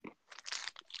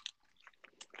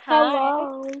Hi.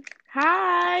 Hello.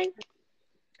 Hi.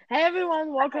 Hey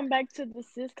everyone, welcome back to the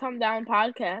Sis Come Down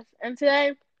podcast. And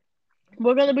today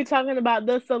we're gonna be talking about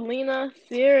the Selena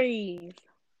series.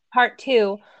 Part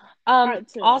two. Part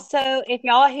two. Also, if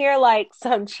y'all hear like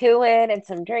some chewing and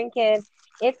some drinking,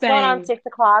 it's going on Same. 6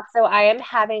 o'clock, so I am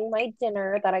having my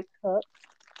dinner that I cooked.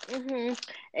 hmm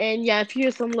And yeah, if you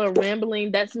hear some little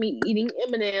rambling, that's me eating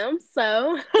M&M's.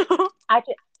 So I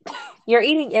ju- you're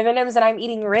eating M&Ms and I'm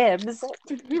eating ribs.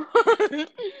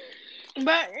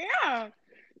 But yeah.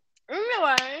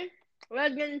 Anyway,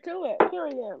 let's get into it.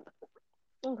 Period.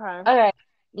 Okay. Okay,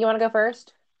 you want to go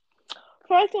first?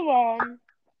 First of all,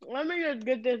 let me just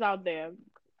get this out there.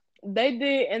 They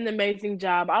did an amazing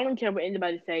job. I don't care what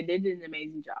anybody say. They did an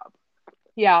amazing job.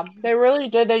 Yeah, they really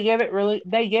did. They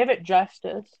gave it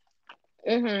justice.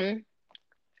 Mhm.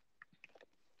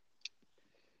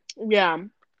 Yeah.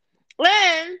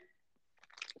 And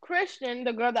Christian,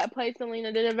 the girl that played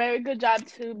Selena, did a very good job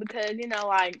too because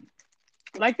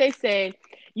like they said,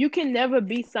 you can never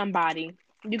be somebody.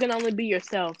 You can only be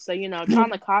yourself. So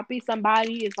trying to copy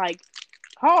somebody is like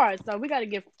hard. So we got to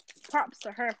give props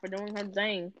to her for doing her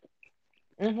thing.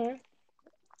 hmm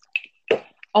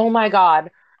Oh my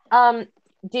God. Um,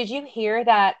 did you hear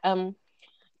that?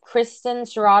 Kristen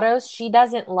Serratos, she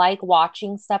doesn't like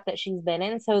watching stuff that she's been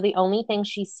in. So the only thing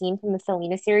she's seen from the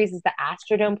Selena series is the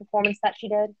Astrodome performance that she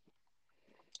did.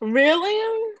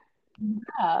 Really?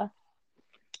 Yeah.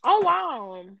 Oh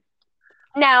wow.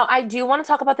 Now, I do want to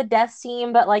talk about the death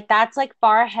scene, but like that's like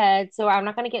far ahead. So I'm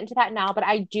not going to get into that now. But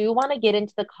I do want to get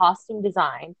into the costume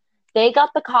design. They got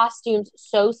the costumes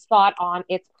so spot on.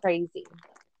 It's crazy.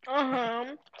 Uh huh.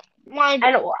 Like.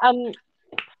 And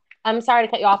I'm sorry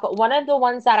to cut you off, but one of the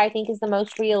ones that I think is the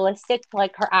most realistic,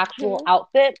 like her actual Hmm.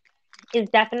 outfit, is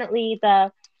definitely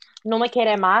the No Me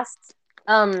Quiere Más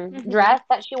Hmm. dress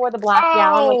that she wore, the black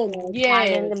gown with Oh the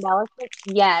diamond yes. embellishment.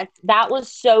 Yes, that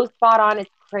was so spot on. It's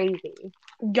crazy.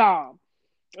 Y'all.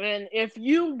 And if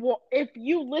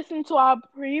you listen to our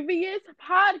previous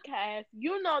podcast,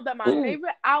 you know that my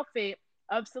favorite outfit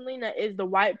of Selena is the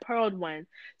white pearled one.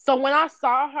 So when I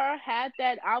saw her had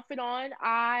that outfit on,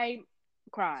 I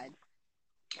cried.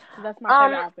 So that's my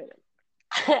favorite um,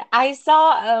 outfit. I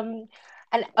saw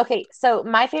and okay, so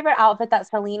my favorite outfit that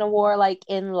Selena wore like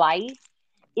in life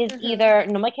is Mhm. either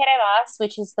No Me Quiere Más,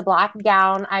 which is the black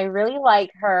gown. I really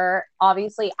like her.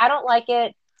 Obviously, I don't like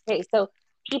it. Okay, so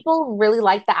people really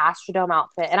like the Astrodome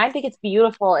outfit, and I think it's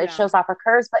beautiful. It Yeah. shows off her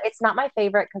curves, but it's not my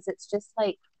favorite because it's just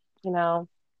like, you know,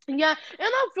 Yeah, and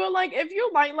I feel like if you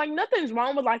like nothing's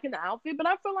wrong with liking the outfit, but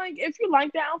I feel like if you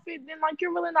like the outfit, then like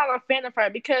you're really not a fan of her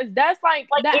because that's like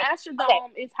like that it. Okay,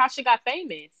 Astrodome is how she got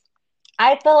famous.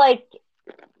 I feel like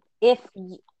if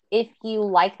if you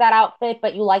like that outfit,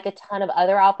 but you like a ton of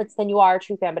other outfits, then you are a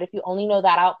true fan. But if you only know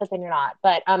that outfit, then you're not.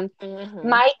 But Mhm.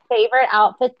 my favorite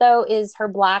outfit though is her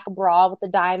black bra with the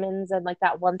diamonds and like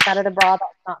that one side of the bra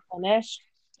that's not finished.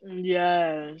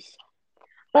 Yes.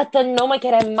 But the No Me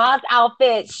Quiere Más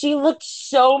outfit, she looked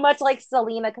so much like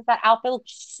Selena because that outfit looked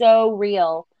so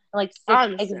real, like I just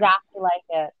understand. exactly like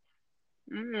it.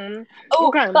 Mhm. Oh,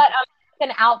 Okay. but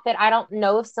an outfit. I don't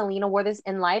know if Selena wore this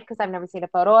in life because I've never seen a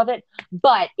photo of it,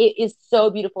 but it is so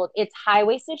beautiful. It's high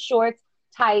waisted shorts,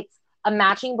 tights, a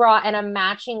matching bra, and a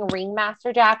matching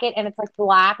ringmaster jacket, and it's like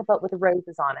black but with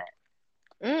roses on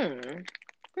it. Mm.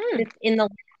 Hmm. It's in the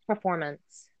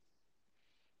performance.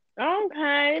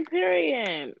 Okay.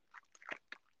 Period.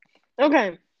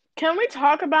 Okay. Can we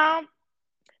talk about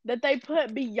that they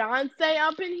put Beyonce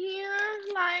up in here?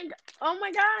 Like, oh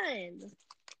my god.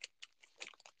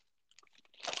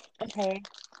 Okay.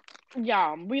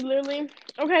 Yeah, we literally.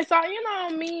 Okay, so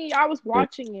me, I was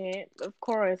watching it, of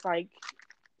course, like,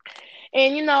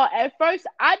 and at first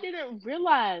I didn't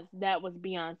realize that was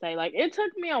Beyonce. Like, it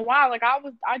took me a while. Like,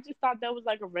 I just thought that was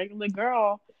like a regular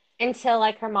girl. Until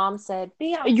like her mom said,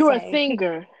 You're a Beyonce.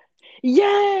 singer,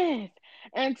 yes.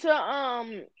 And to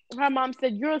her mom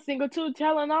said you're a singer too.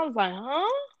 Telling, I was like, huh?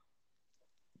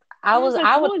 I I was was like,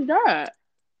 I would who is that?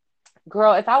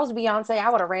 girl, if I was Beyonce, I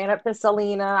would have ran up to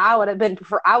Selena. I would have been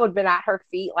at her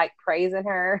feet like praising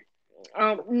her.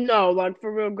 No, like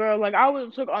for real, girl. Like I would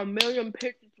have took a million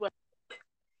pictures with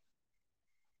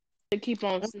to keep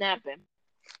on snapping.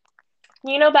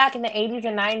 You know, back in the 80s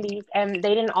and 90s, and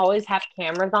they didn't always have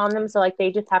cameras on them, so like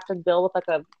they just have to build with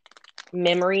like a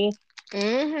memory.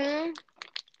 Mhm.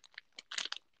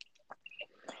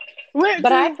 Where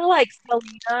But I to? feel like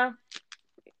Selena,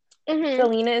 Mhm.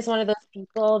 Selena is one of those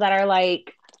people that are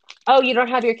like, oh, you don't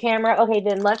have your camera? Okay,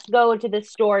 then let's go into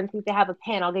this store and see if they have a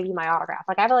pen. I'll give you my autograph.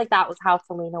 Like I feel like that was how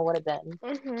Selena would have been.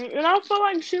 And I feel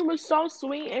like she was so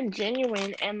sweet and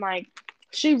genuine, and like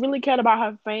She really cared about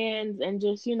her fans and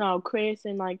just, Chris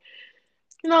and like,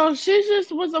 she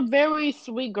just was a very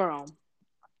sweet girl.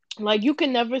 Like you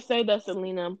can never say that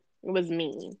Selena was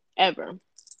mean ever.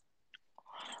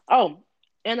 Oh,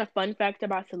 and a fun fact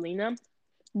about Selena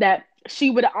that she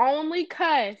would only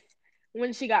cuss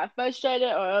when she got frustrated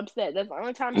or upset. That's the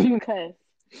only time she would cuss.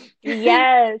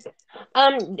 Yes.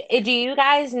 Do you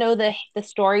guys know the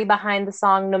story behind the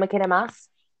song No Me Quede Más?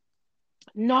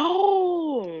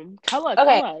 No, tell us,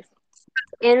 Okay, tell us.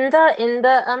 in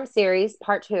the series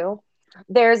part two,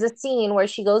 there's a scene where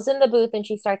she goes in the booth and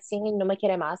she starts singing No Me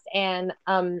Quede Más, and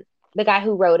the guy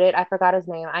who wrote it, I forgot his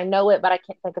name. I know it, but I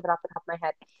can't think of it off the top of my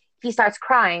head. He starts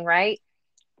crying, right?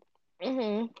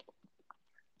 Mhm.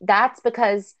 That's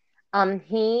because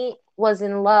he was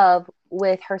in love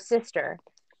with her sister.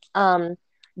 Um,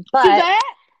 but Suzette.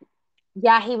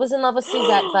 yeah, he was in love with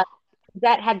Suzette, but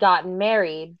Suzette had gotten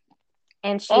married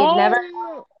and she had never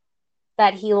Oh,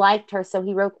 that he liked her, so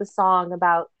he wrote the song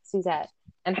about Suzette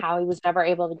and how he was never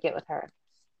able to get with her.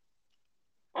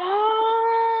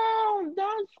 oh,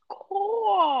 that's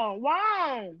cool.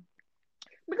 Wow.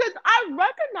 Because I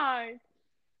recognize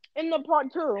in the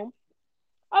part two,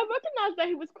 I recognize that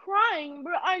he was crying,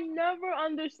 but I never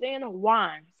understand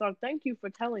why. So thank you for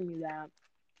telling me that.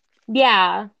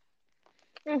 Yeah.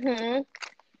 Mhm.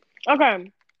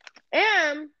 Okay.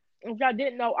 And if y'all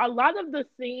didn't know, a lot of the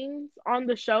scenes on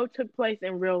the show took place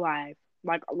in real life,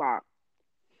 like a lot.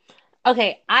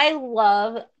 Okay, I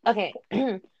love okay.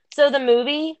 So the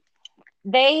movie,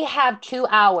 they have 2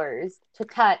 hours to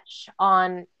touch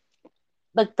on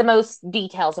like the most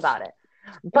details about it.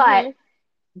 But Mhm.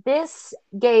 this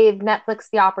gave Netflix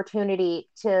the opportunity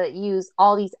to use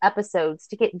all these episodes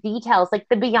to get details, like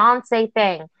the Beyonce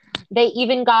thing. They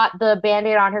even got the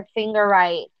band-aid on her finger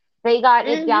right. They got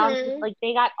it down to Mhm. like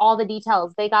they got all the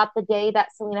details. They got the day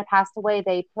that Selena passed away.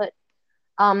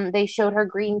 They showed her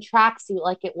green tracksuit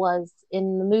like it was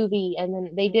in the movie, and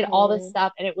then they did all this Mhm.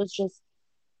 stuff, and it was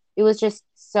just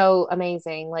so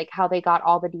amazing, like how they got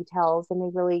all the details and they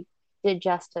really did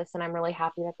justice. And I'm really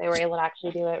happy that they were able to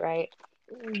actually do it right.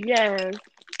 Yes.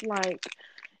 Like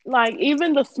like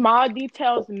even the small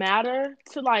details matter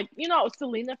to like,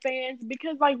 Selena fans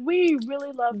because like we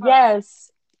really love her.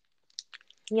 Yes.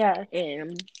 Yes.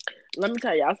 And let me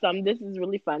tell y'all something, this is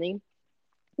really funny.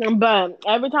 But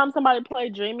every time somebody play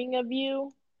Dreaming of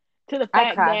You, to the I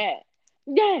fact cry. that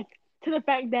yes, to the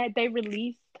fact that they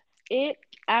released it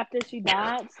after she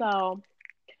died. So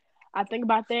I think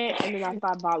about that and then I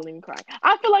start bawling and crying.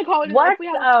 I feel like Holden, if What we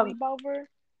have a sleepover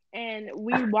and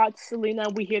we watch Selena,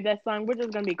 we hear that song, we're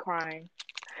just gonna be crying.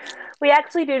 we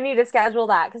actually do need to schedule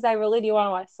that because I really do want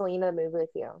to watch Selena the movie with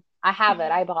you. I have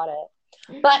it. I bought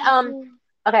it. But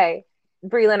okay,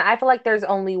 Breland, I feel like there's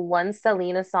only one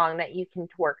Selena song that you can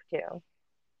twerk to.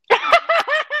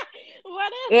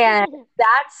 What And is?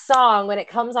 that song, when it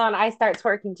comes on, I start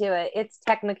twerking to it. It's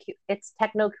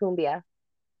techno cumbia.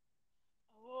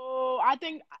 Oh, I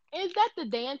think is that the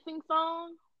dancing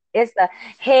song? It's the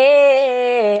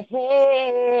hey,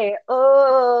 hey,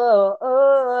 oh,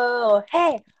 oh,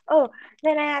 hey, oh,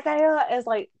 then I say, oh, it's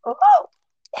like, oh,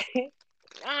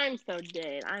 I'm so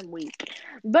dead. I'm weak.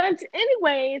 But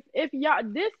anyways, if y'all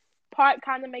this part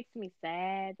kind of makes me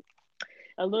sad.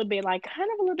 A little bit like kind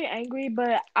of a little bit angry,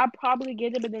 but I probably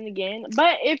get it, but then again.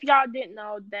 But if y'all didn't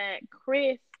know that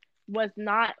Chris was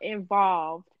not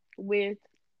involved with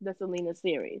the Selena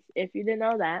series. If you didn't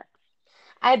know that.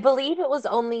 I believe it was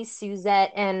only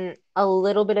Suzette and a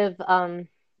little bit of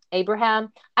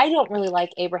Abraham. I don't really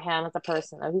like Abraham as a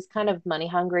person, though. He's kind of money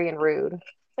hungry and rude.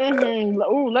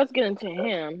 Ooh, let's get into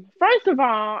him. First of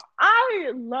all,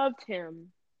 I loved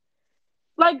him.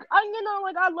 Like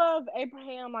like I love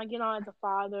Abraham, like as a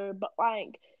father, but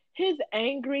like his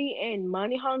angry and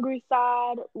money hungry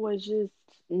side was just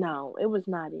no, it was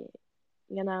not it.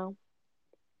 You know,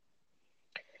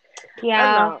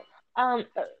 Yeah. no, Um,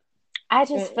 I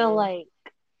just feel mm-mm. like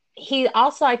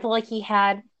I feel like he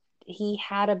had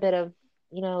a bit of,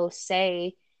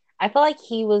 say. I feel like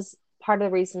he was part of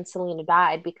the reason Selena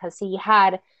died because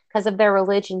of their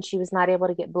religion, she was not able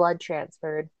to get blood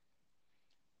transferred.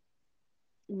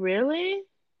 Really?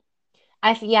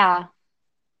 Yeah.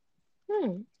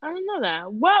 I don't know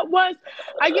that. What was,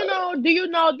 do you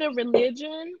know the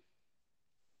religion?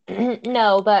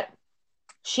 No, but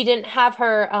she didn't have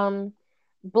her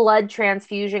blood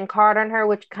transfusion card on her,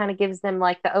 which kind of gives them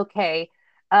like the okay.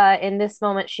 In this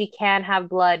moment, she can have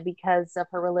blood because of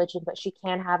her religion, but she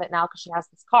can have it now because she has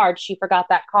this card. She forgot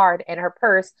that card in her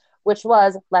purse, which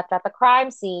was left at the crime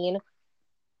scene.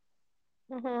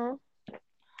 Mm-hmm.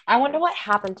 I wonder what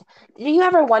happened. Do you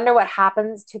ever wonder what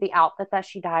happens to the outfit that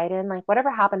she died in? Like, whatever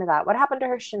happened to that? What happened to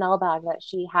her Chanel bag that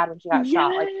she had when she got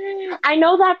shot? Like, Yes. I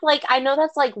know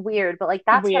that's like weird, but like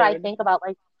that's what I Weird. think about.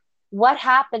 Like, what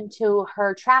happened to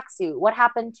her tracksuit? What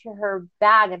happened to her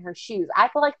bag and her shoes? I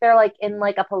feel like they're like in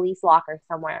like a police locker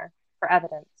somewhere for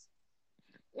evidence.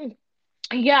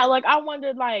 Yeah, like I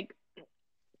wondered, like,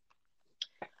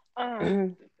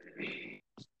 um,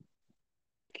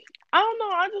 I don't know.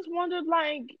 I just wondered,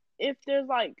 like, if there's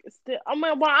like still. I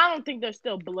mean, well, I don't think there's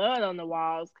still blood on the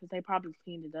walls because they probably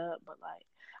cleaned it up. But like,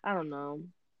 I don't know.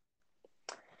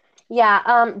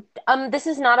 Yeah, this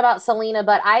is not about Selena,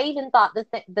 but I even thought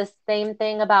the same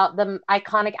thing about the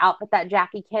iconic outfit that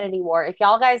Jackie Kennedy wore. If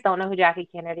y'all guys don't know who Jackie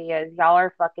Kennedy is, y'all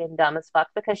are fucking dumb as fuck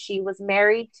because she was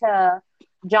married to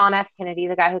John F. Kennedy,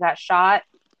 the guy who got shot,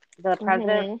 the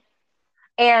president, Mhm.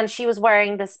 and she was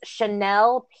wearing this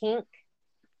Chanel pink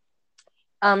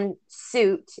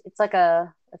suit. It's like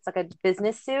a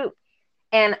business suit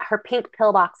and her pink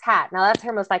pillbox hat. Now that's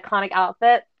her most iconic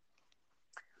outfit.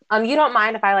 You don't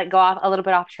mind if I like go off a little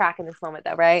bit off track in this moment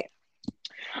though, right?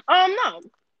 No.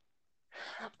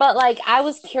 But like I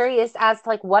was curious as to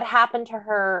like what happened to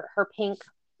her pink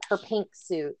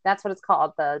suit. That's what it's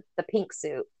called, the pink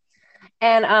suit.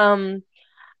 And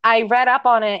I read up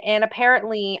on it and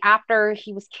apparently after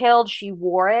he was killed, she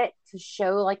wore it to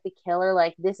show like the killer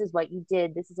like this is what you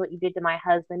did. This is what you did to my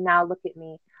husband. Now look at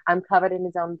me. I'm covered in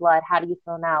his own blood. How do you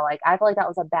feel now? Like I feel like that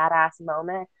was a badass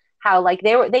moment. How like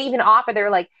they even offered they were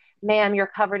like ma'am, you're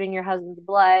covered in your husband's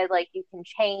blood. Like you can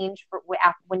change for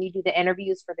when you do the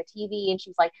interviews for the TV. And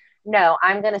she's like, no,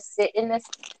 I'm gonna sit in this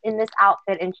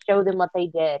outfit and show them what they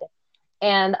did.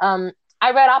 And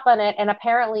I read up on it, and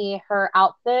apparently her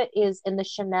outfit is in the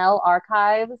Chanel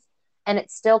archives, and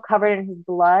it's still covered in his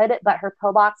blood, but her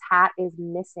pillbox hat is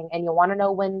missing. And you want to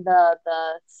know when the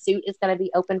suit is going to be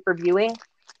open for viewing?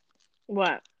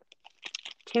 What?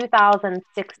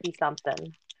 2060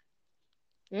 something.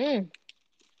 Mm.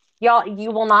 Y'all,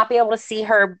 you will not be able to see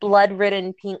her blood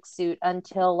ridden pink suit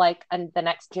until like the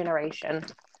next generation.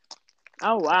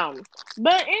 Oh wow.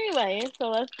 But anyway, so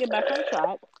let's get back on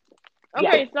track. Yeah.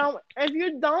 Okay, so if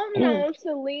you don't know,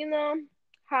 Selena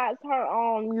has her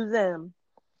own museum.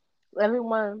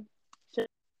 Everyone should.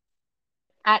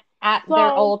 At their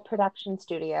So, old production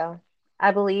studio.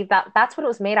 I believe that's what it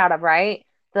was made out of, right?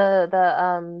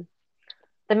 The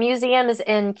museum is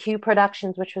in Q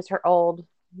Productions, which was her old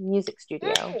music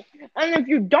studio. and if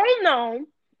you don't know,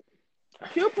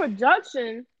 Q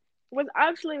Production was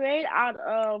actually made out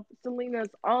of Selena's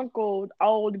uncle's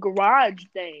old garage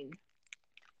thing.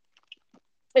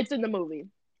 It's in the movie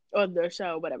or the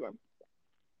show, whatever.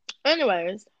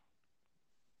 Anyways,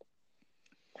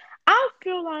 I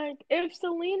feel like if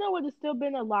Selena would have still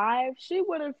been alive, she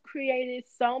would have created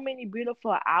so many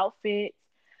beautiful outfits.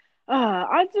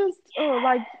 I just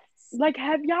like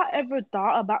have y'all ever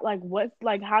thought about like what's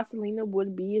like how Selena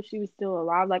would be if she was still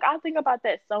alive? Like I think about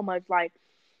that so much. Like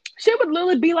she would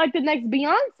literally be like the next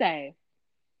Beyonce,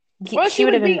 or she She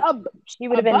would have would be been she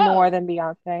would have been more above. than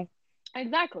Beyonce.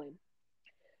 Exactly.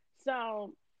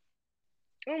 So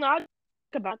you know, I think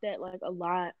about that like a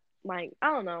lot. Like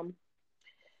I don't know.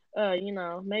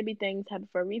 Maybe things happen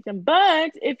for a reason.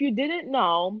 But if you didn't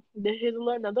know, here's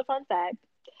another fun fact.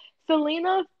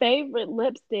 Selena's favorite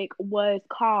lipstick was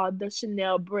called the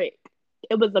Chanel Brick.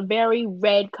 It was a very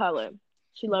red color.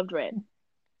 She loved red.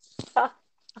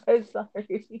 I'm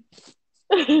sorry.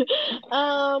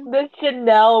 um, The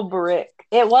Chanel brick.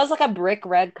 It was like a brick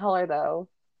red color though.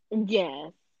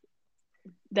 yes,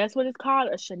 that's what it's called,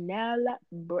 a Chanel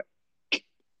Brick.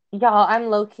 Y'all, I'm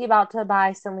low key about to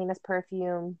buy Selena's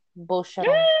perfume.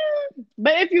 Bullshitting.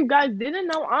 But if you guys didn't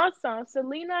know, also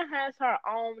Selena has her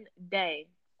own day.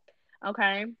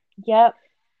 Okay. Yep.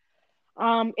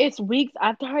 It's weeks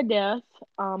after her death.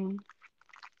 Um,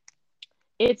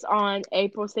 it's on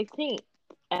April 16th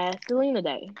as Selena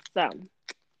Day. So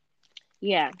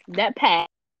yeah, that passed.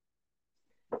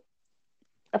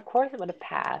 Of course it would have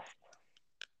passed.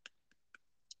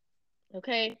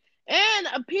 Okay,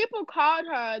 and people called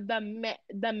her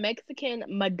the Mexican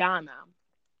Madonna,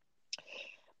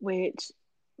 which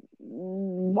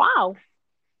wow.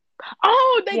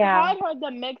 Oh, they Yeah. called her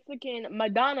the Mexican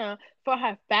Madonna for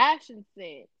her fashion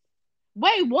sense.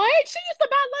 Wait, what? She used to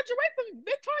buy lingerie from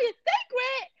Victoria's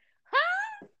Secret,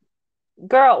 huh?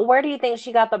 Girl, where do you think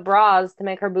she got the bras to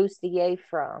make her bustier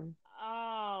from?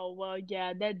 Oh, well,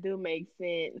 yeah, that do make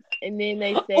sense. And then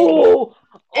they say, Oh,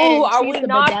 oh, and are she we used to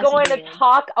buy not Dash going to again.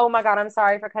 talk? Oh my God, I'm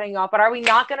sorry for cutting you off, but are we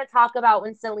not going to talk about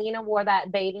when Selena wore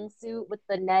that bathing suit with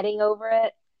the netting over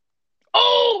it?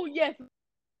 Oh, yes,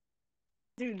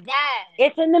 do that.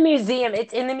 It's in the museum.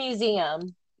 It's in the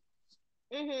museum.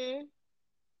 Mhm.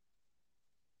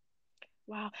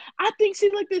 Wow. I think she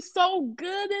looked so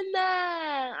good in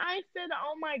that. I said,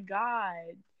 oh my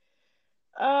god.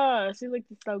 She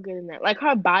looked so good in that. Like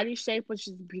her body shape was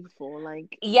just beautiful.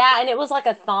 Like, Yeah, and it was like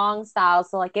a thong style,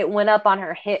 so like it went up on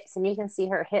her hips, and you can see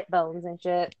her hip bones and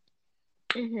shit.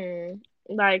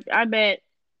 like I bet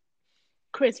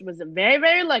Chris was very,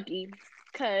 very lucky.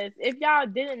 Cause if y'all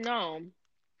didn't know,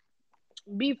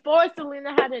 before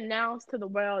Selena had announced to the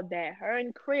world that her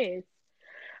and Chris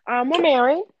were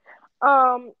married,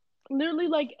 um, literally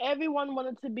like everyone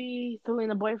wanted to be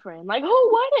Selena's boyfriend. Like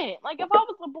who wouldn't? Like if I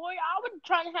was a boy, I would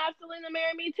try to have Selena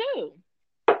marry me too.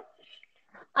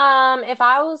 If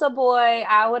I was a boy,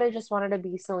 I would have just wanted to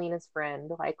be Selena's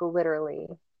friend, like literally.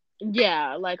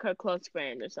 Yeah, like her close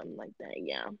friend or something like that.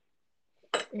 Yeah.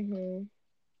 hmm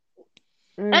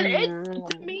And it's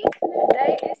to Mm. me to this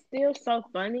day, it's still so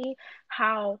funny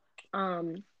how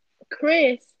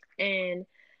Chris and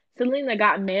Selena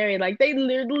got married. Like they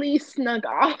literally snuck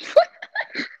off.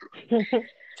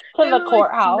 To They the literally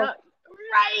courthouse. snuck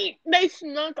right. They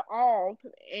snuck off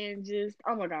and just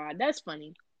oh my god, that's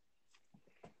funny.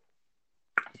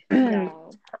 Yeah.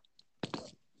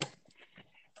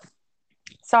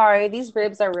 Sorry, these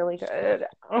ribs are really good.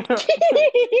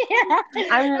 Yeah,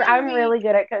 I'm I mean, really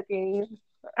good at cooking.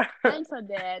 I'm so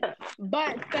dead.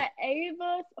 But the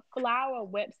Ava's flower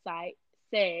website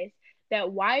says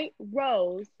that white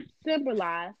rose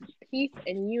symbolized peace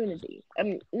and unity.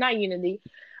 Not unity.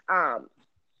 Um,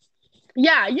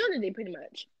 yeah, unity pretty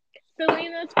much.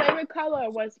 Selena's favorite color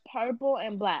was purple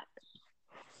and black.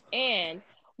 And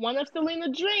one of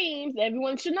Selena's dreams,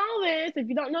 everyone should know this. If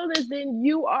you don't know this, then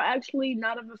you are actually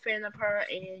not a fan of her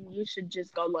and you should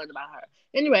just go learn about her.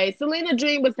 Anyway, Selena's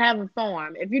dream was to have a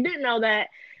farm. If you didn't know that,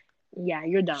 yeah,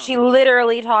 you're She dumb.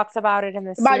 literally talks about it in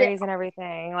the About it, series and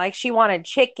everything. Like she wanted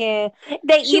chicken.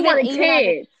 They she wanted even at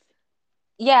the kids.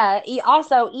 yeah,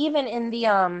 also even in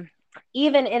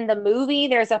the movie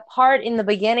there's a part in the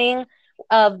beginning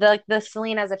of the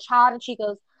Selena as a child, and she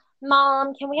goes,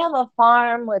 "Mom, can we have a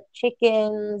farm with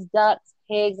chickens, ducks,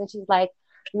 pigs?" And she's like,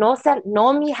 "No, sir,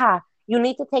 no, mija. You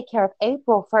need to take care of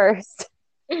April first."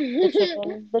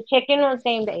 The chicken was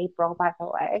named April, by the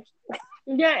way.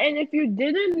 Yeah, and if you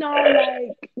didn't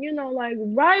know, like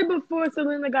right before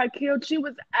Selena got killed, she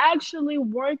was actually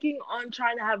working on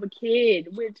trying to have a kid,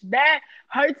 which that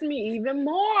hurts me even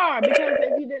more because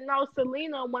if you didn't know,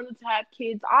 Selena wanted to have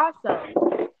kids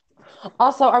also.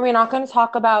 Also, are we not going to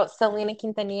talk about Selena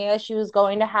Quintanilla? She was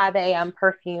going to have a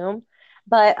perfume,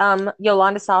 but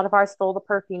Yolanda Saldivar stole the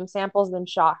perfume samples, then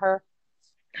shot her.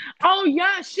 Oh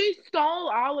yeah, she stole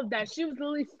all of that. She was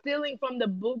literally stealing from the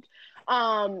book,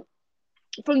 um,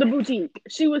 from the boutique.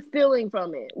 She was stealing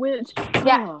from it, which,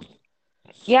 Yeah, oh,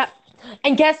 yep.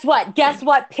 And guess what? Guess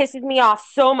what pisses me off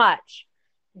so much?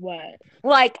 what?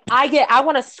 Like I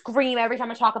want to scream every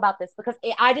time I talk about this because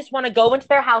I just want to go into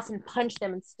their house and punch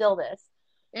them and steal this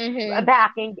Mhm.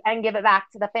 back and give it back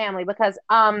to the family because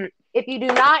if you do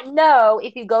not know,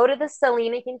 if you go to the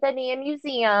Selena Quintanilla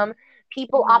Museum,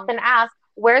 people Mhm. often ask,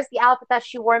 "Where's the outfit that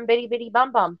she wore in Bitty Bitty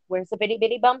Bum Bum? Where's the Bitty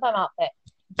Bitty Bum Bum outfit?"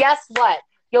 Guess what?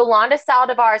 Yolanda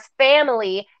Saldivar's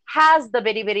family has the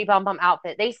Bitty Bitty Bum Bum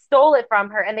outfit. They stole it from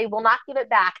her and they will not give it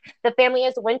back. The family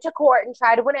has went to court and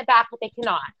tried to win it back, but they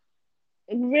cannot.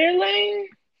 Really?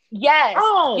 Yes,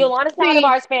 Oh, Yolanda see,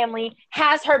 Saldivar's family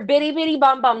has her Bitty Bitty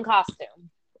Bum Bum costume.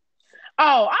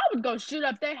 oh, I would go shoot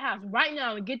up their house right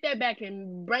now and get that back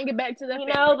and bring it back to their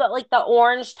family. But like the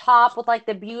orange top with like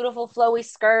the beautiful flowy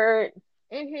skirt.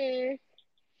 Mhm.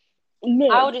 I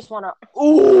Look, would just want to.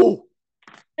 Ooh.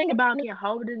 think about me and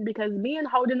Holden because me and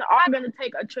Holden are gonna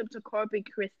take a trip to Corpus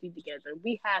Christi together.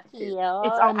 We have to. It's Yeah,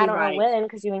 I only don't know right. when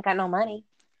because you ain't got no money.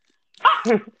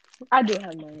 I do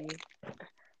have money.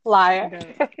 I Liar.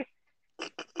 don't.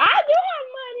 I do have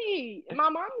money. My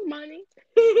mom's money.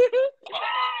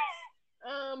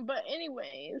 But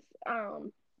anyways,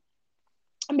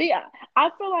 but yeah, I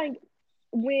feel like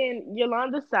when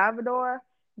Yolanda Salvador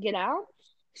get out,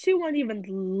 she won't even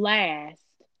last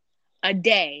a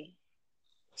day.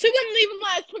 She wouldn't even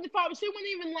last 24 hours. She wouldn't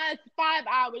even last 5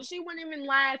 hours. She wouldn't even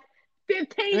last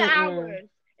 15 Mm-mm. hours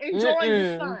enjoying the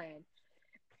Mm-mm. sun.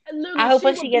 And I literally, hope she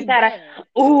when she would be gets that. done.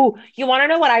 Ooh, you want to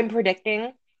know what I'm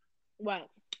predicting? What?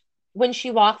 When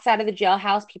she walks out of the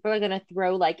jailhouse, people are gonna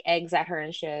throw like eggs at her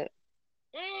and shit.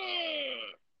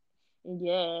 Mm,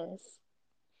 yes.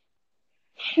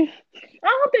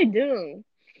 I hope they do.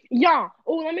 Y'all,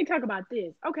 oh, let me talk about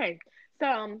this. Okay,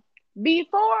 so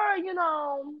before,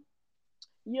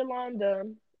 Yolanda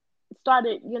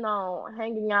started,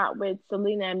 hanging out with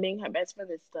Selena and being her best friend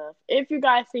and stuff. If you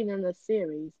guys seen in the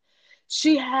series,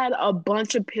 she had a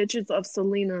bunch of pictures of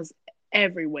Selena's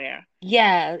everywhere.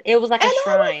 Yeah, it was like And a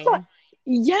I was like, shrine.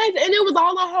 yes, and it was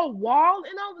all on her wall.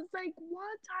 And I was like,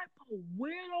 what type of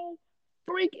weirdo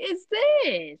freak is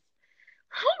this?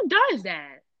 Who does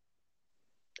that?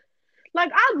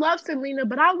 Like, I love Selena,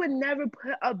 but I would never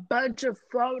put a bunch of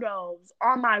photos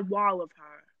on my wall of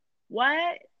her.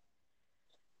 What?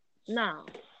 No.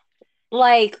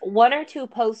 Like one or two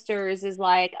posters is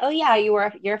like, oh yeah,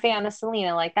 you're a fan of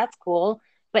Selena, like that's cool.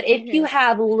 But if you Hmm.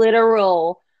 have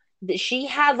literal, she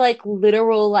had like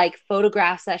literal like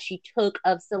photographs that she took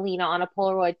of Selena on a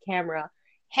Polaroid camera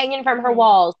hanging from her Hmm.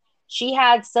 walls. She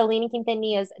had Selena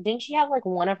Quintanillas. Didn't she have like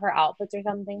one of her outfits or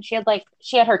something? She had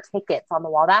her tickets on the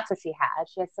wall. That's what she had.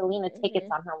 She had Selena tickets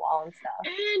Hmm. on her wall and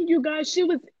stuff. And you guys, she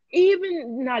was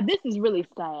even now. This is really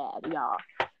sad, y'all.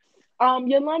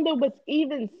 Yolanda was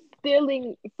even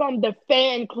stealing from the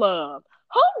fan club.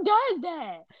 Who does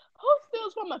that? Who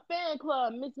steals from a fan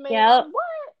club, Miss Yep. Ma'am?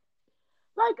 What?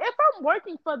 Like, if I'm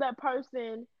working for that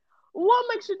person, what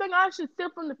makes you think I should steal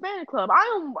from the fan club?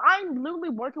 I'm literally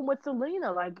working with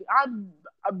Selena. Like,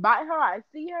 I buy her, I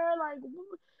see her. Like,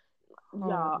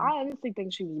 y'all, Hmm. I honestly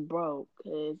think she was broke.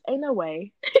 Cause ain't no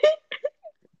way.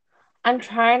 I'm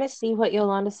trying to see what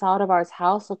Yolanda Saldivar's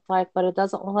house looked like, but it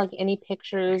doesn't look like Um, any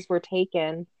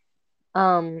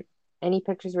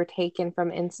pictures were taken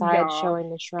from inside Y'all, showing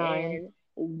the shrine. and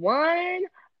one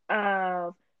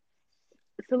of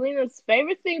Selena's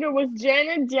favorite singer was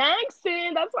Janet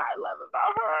Jackson. That's what I love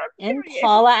about her. And Period.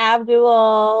 Paula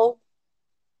Abdul.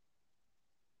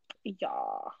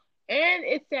 Y'all. And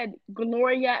it said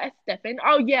Gloria Estefan.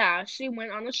 Oh yeah, she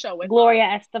went on a show with her. Gloria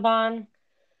Esteban.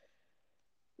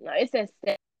 No, it says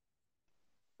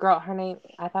Girl,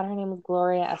 I thought her name was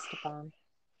Gloria Esteban.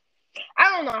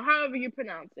 I don't know, however you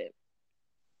pronounce it.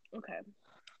 Okay.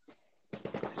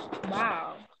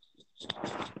 Wow.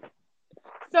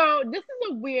 So this is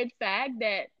a weird fact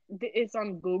that is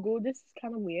on Google. This is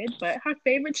kind of weird, but her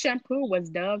favorite shampoo was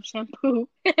Dove shampoo.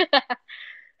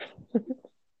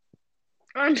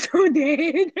 I'm so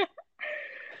dead.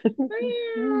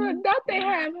 Don't they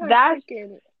have her That's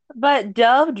freaking but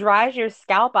Dove dries your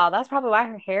scalp out. That's probably why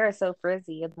her hair is so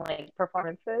frizzy in like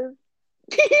performances.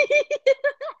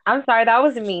 I'm sorry, that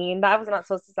was mean. That was not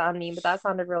supposed to sound mean, but that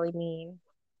sounded really mean.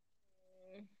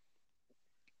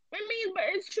 I mean, but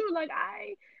it's true. Like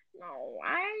no,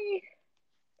 I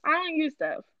don't use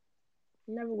stuff.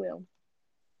 Never will.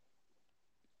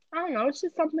 I don't know. It's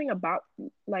just something about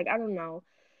like I don't know.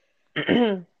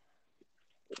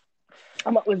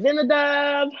 I'm what was in the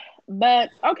Dove, but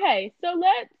okay. So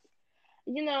let's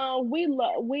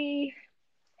we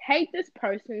hate this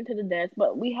person to the death,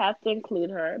 but we have to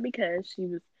include her because she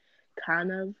was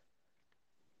kind of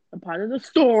a part of the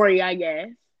story, I guess.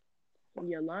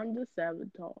 Yolanda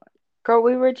Salvatore. Girl,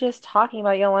 we were just talking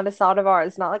about Yolanda Saldivar.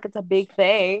 It's not like it's a big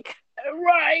thing.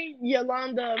 Right,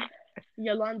 Yolanda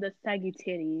Saggy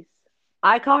Titties.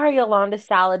 I call her Yolanda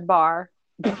Salad Bar.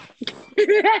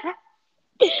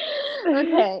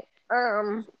 Okay.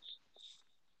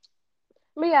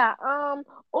 But yeah.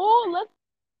 Oh,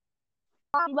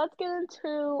 let's get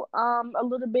into a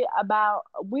little bit about.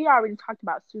 We already talked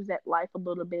about Suzette life a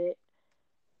little bit.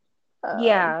 Um.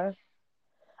 Yeah.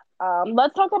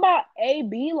 Let's talk about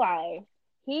AB life.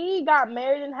 He got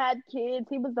married and had kids.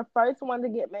 He was the first one to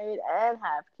get married and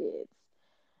have kids.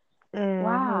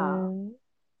 Wow. Hmm.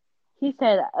 He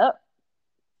said, "Oh,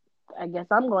 I guess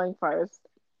I'm going first."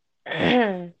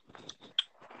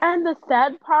 And the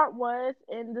sad part was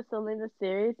in the Selena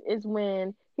series is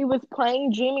when he was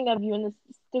playing Dreaming of You in the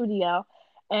studio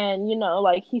and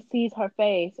like he sees her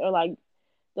face or like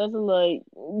there's a little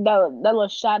that little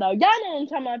shadow. Y'all know what I'm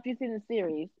talking about if you've seen the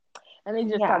series. And he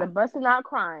just Yeah. started busting out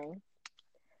crying.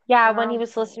 Yeah, And when I he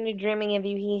was was listening to Dreaming of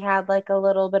You, he had like a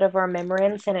little bit of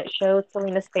remembrance and it showed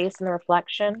Selena's face in the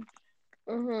reflection.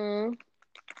 mm-hmm.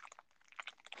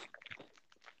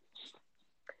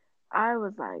 I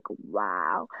was like,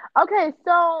 wow. Okay,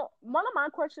 so one of my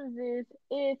questions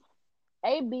is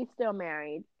AB still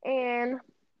married? And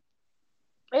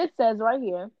it says right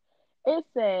here, it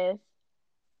says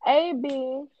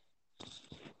AB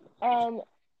and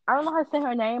I don't know how to say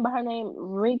her name, but her name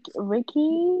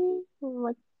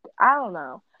I don't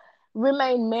know.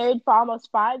 Remained married for almost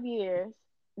 5 years,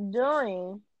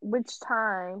 during which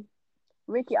time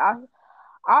Ricky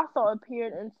also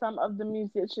appeared in some of the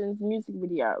musician's music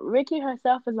video. Ricky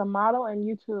herself is a model and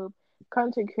YouTube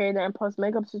content creator and posts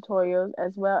makeup tutorials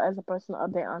as well as a personal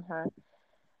update on her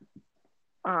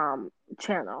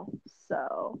channel.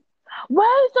 So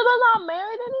wait, so they're not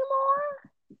married anymore?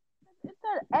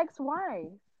 said ex-wife.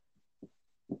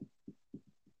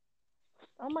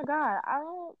 Oh my god, I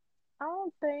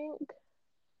don't think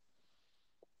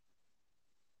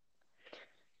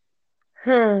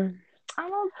Hmm. I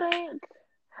don't think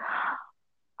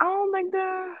I don't think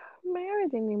they're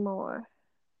married anymore.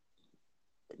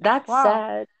 That's Wow.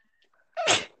 sad.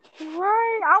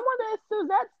 Right. I wonder if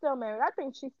Suzette's still married. I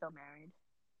think she's still married.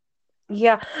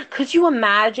 Yeah. Could you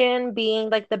imagine being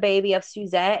like the baby of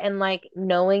Suzette and like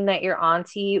knowing that your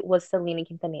auntie was Selena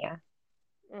Quintanilla?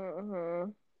 Mm-hmm.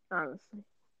 Honestly.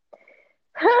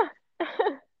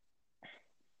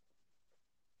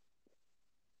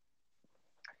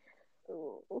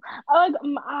 And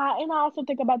I also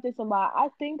think about this a lot. I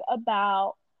think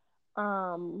about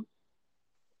um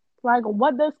like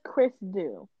what does Chris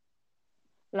do?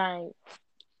 Like,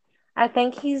 I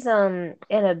think he's in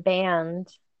a band.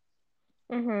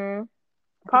 mm-hmm. I think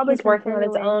Probably he's working on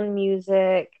his continuing. own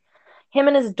music. Him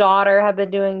and his daughter have been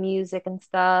doing music and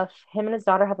stuff. Him and his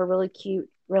daughter have a really cute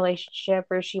relationship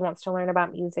where she wants to learn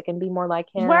about music and be more like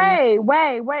him.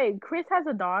 Wait. Chris has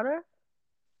a daughter?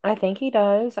 I think he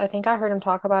does. I think I heard him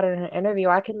talk about it in an interview.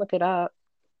 I can look it up.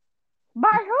 By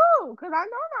who? Because I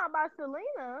know not by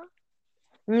Selena.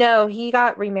 No, he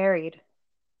got remarried.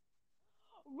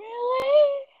 Really?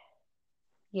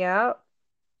 Yep.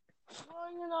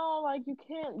 Well, like you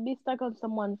can't be stuck on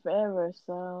someone forever,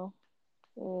 so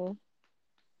mm,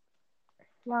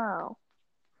 wow.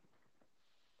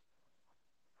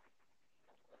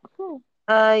 Hmm.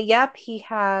 Yep, he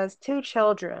has two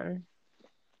children.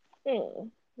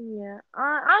 Yeah,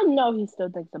 I know he still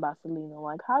thinks about Selena.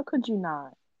 Like, how could you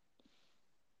not?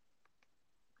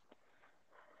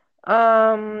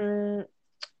 Um,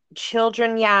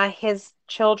 Children, yeah, his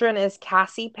children is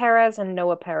Cassie Perez and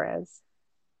Noah Perez.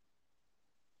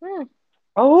 Hmm.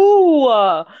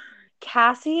 Oh,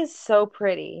 Cassie is so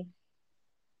pretty.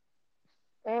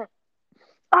 Mm.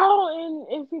 Oh,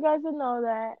 and if you guys didn't know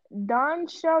that, Don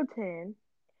Shelton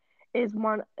is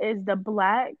the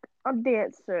black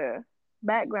dancer,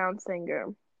 background singer,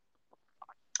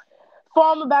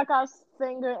 former background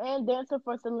singer and dancer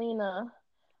for Selena.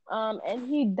 And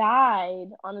he died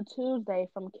on a Tuesday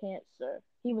from cancer.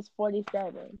 He was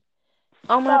 47.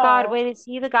 Oh my God, So, wait, is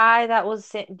he the guy that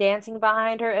was dancing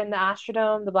behind her in the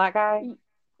Astrodome, the black guy?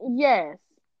 yes.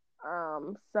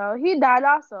 So he died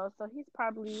also. So he's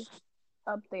probably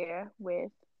up there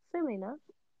with Selena.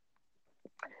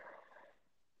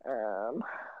 Um,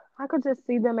 I could just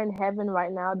see them in heaven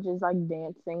right now, just like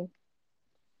dancing.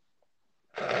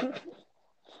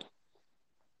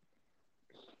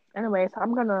 Anyways,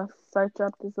 I'm gonna search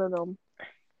up this little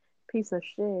piece of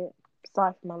shit.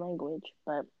 Sorry for my language,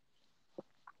 but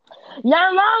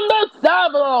Yolanda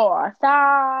Salvador,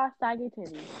 saggy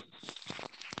titties.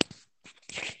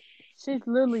 She's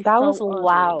literally That was so ugly.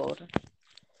 loud.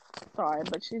 Sorry,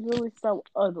 but she's really so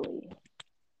ugly.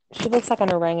 She looks like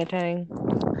an orangutan.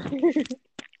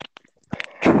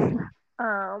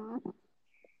 um.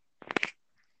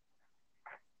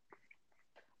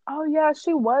 Oh yeah,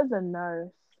 she was a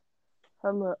nurse.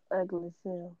 Her little ugly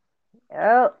self.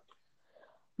 Yep.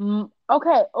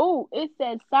 Okay. Oh, it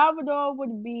said Salvador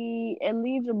would be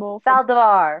eligible for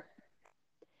Saldivar.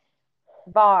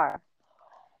 Bar.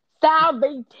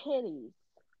 Salve titties.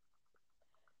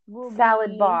 Will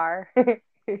Salad be bar.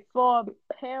 for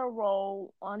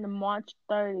payroll on the March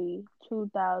 30,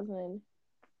 2000.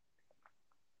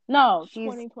 No, She's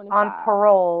on 2025.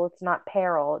 parole. It's not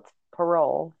peril, it's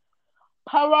parole.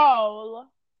 Parole.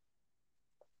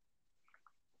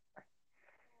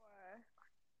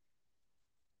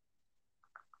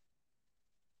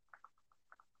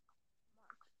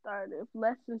 Started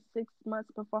less than 6 months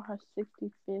before her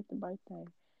 65th birthday.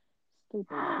 Stupid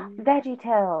bitch. Veggie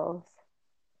Tales.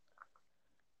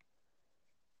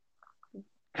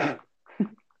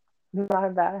 My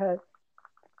bad.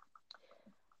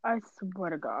 I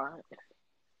swear to God.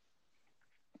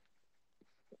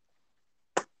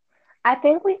 I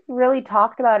think we've really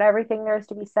talked about everything there is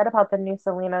to be said about the new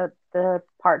Selena, the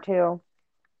part two.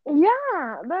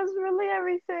 Yeah, that's really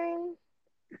everything.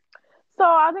 So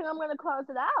I think I'm gonna close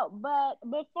it out. But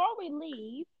before we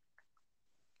leave,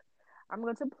 I'm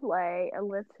going to play a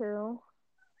little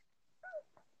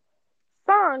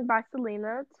song by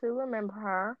Selena to remember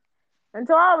her and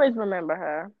to always remember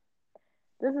her.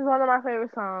 This is one of my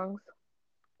favorite songs.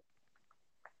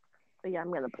 But yeah,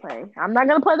 I'm gonna play. I'm not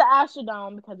gonna play the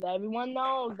Astrodome because everyone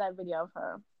knows that video of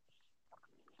her.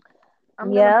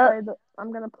 Yep.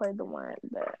 I'm gonna play the one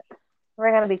that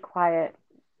We're gonna be quiet.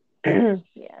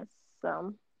 yes.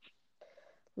 So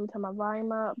let me turn my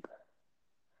volume up.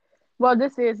 Well,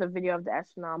 this is a video of the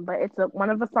Astrodome, but it's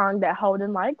one of a song that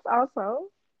Holden likes also.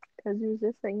 because you was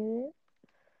just singing it.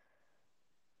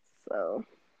 So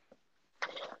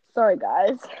sorry,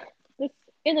 guys. This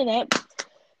internet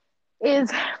is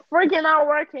freaking not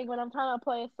working when I'm trying to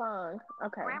play a song.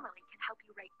 Okay. Grammarly can help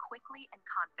you write quickly and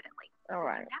confidently. All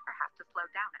right. You never have to slow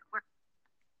down at work.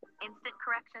 Instant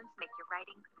corrections make your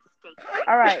writing mistake-free.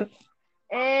 All right.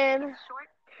 And Short,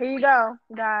 here you go,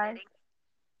 guys.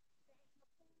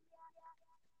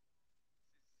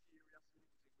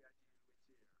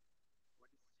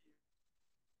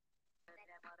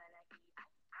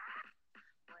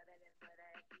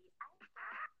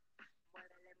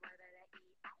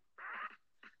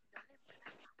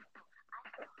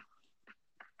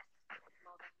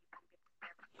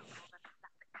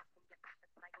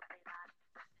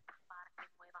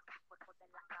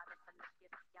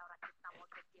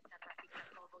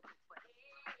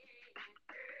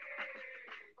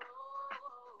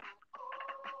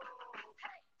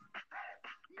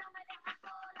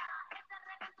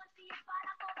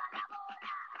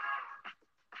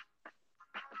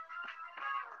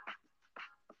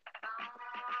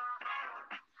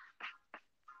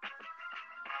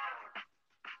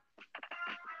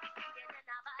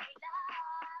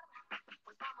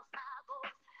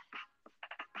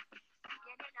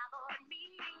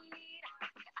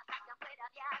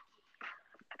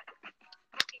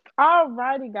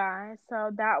 Alrighty, guys.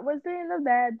 So that was the end of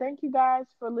that. Thank you guys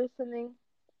for listening.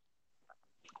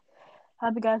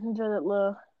 Hope you guys enjoyed that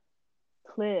little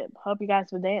clip. Hope you guys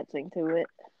were dancing to it.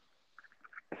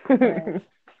 But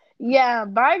yeah,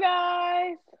 bye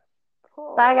guys.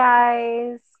 Cool. Bye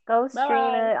guys. Go stream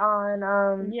Bye-bye. it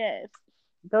on Yes.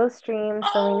 go stream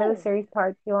Selena the Oh, Series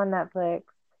Part 2 on Netflix.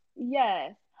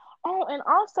 yes. Oh, and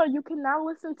also you can now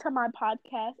listen to my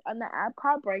podcast on the app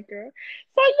called Breaker.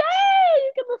 So yay!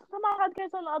 You can listen to my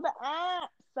podcast on other apps.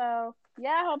 So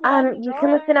yeah, I hope you guys You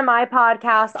can listen to enjoy. my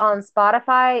podcast on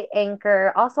Spotify,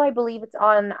 Anchor. Also, I believe it's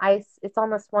on Ice. It's on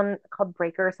this one called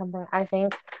Breaker or something, I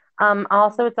think.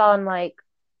 Also it's on like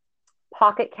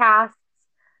Pocket Casts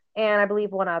and I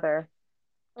believe one other.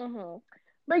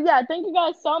 But yeah, thank you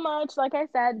guys so much. Like I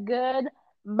said, good.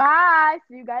 Bye.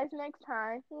 See you guys next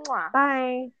time. Mwah.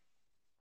 Bye.